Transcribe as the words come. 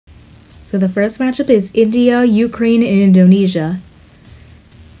So the first matchup is India, Ukraine, and Indonesia.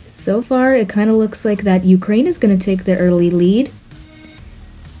 So far, it kind of looks like that Ukraine is going to take the early lead.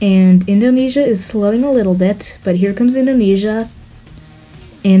 And Indonesia is slowing a little bit, but here comes Indonesia.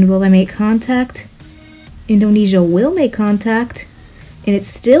 And will they make contact? Indonesia will make contact. And it's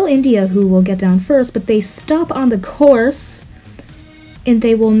still India who will get down first, but they stop on the course. And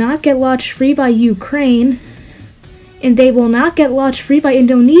they will not get launched free by Ukraine. And they will not get launched free by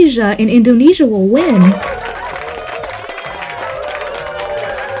Indonesia, and Indonesia will win.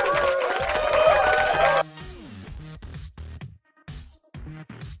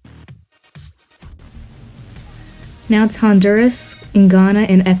 Now it's Honduras, and Ghana,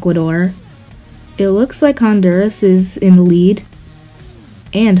 and Ecuador. It looks like Honduras is in the lead,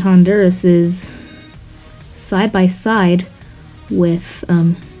 and Honduras is side by side with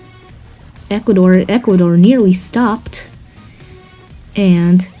Ecuador. Ecuador nearly stopped,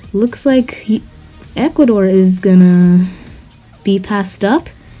 and looks like Ecuador is gonna be passed up.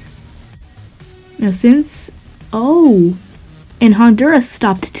 Now and Honduras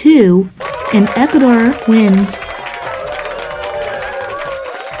stopped too, and Ecuador wins.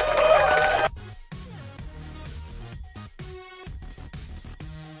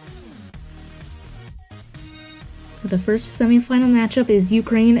 The first semifinal matchup is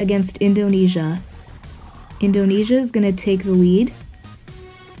Ukraine against Indonesia. Indonesia is going to take the lead.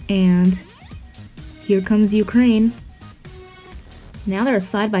 And here comes Ukraine. Now they're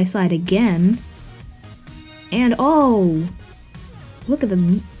side by side again. And look at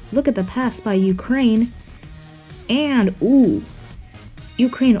the pass by Ukraine. And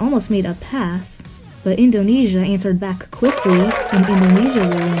Ukraine almost made a pass, but Indonesia answered back quickly, and Indonesia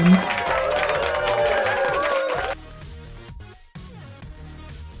will win.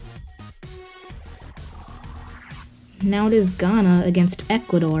 Now it is Ghana against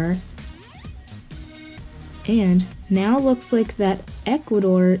Ecuador. And now it looks like that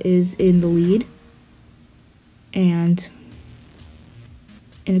Ecuador is in the lead. And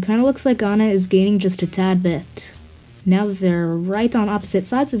it kind of looks like Ghana is gaining just a tad bit. Now that they're right on opposite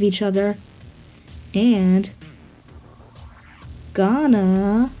sides of each other. And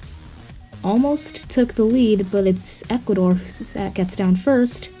Ghana almost took the lead, but it's Ecuador that gets down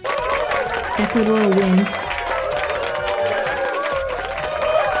first. Ecuador wins.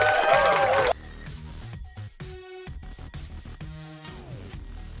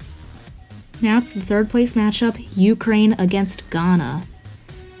 Now it's the third place matchup, Ukraine against Ghana.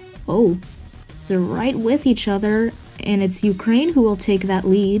 They're right with each other, and it's Ukraine who will take that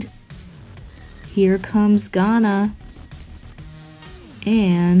lead. Here comes Ghana.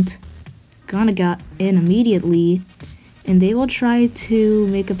 And Ghana got in immediately, and they will try to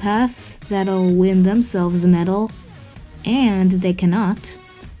make a pass that'll win themselves a medal, and they cannot.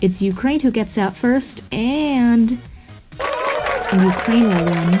 It's Ukraine who gets out first, and Ukraine will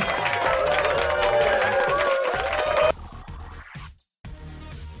win.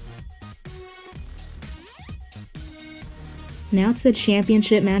 Now it's the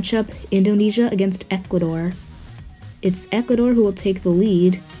championship matchup, Indonesia against Ecuador. It's Ecuador who will take the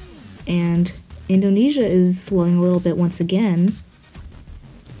lead, and Indonesia is slowing a little bit once again.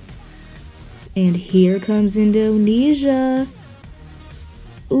 And here comes Indonesia.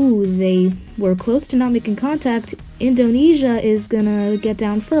 They were close to not making contact. Indonesia is gonna get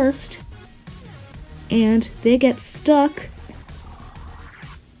down first, and they get stuck.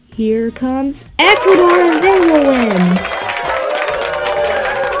 Here comes Ecuador, and they will win.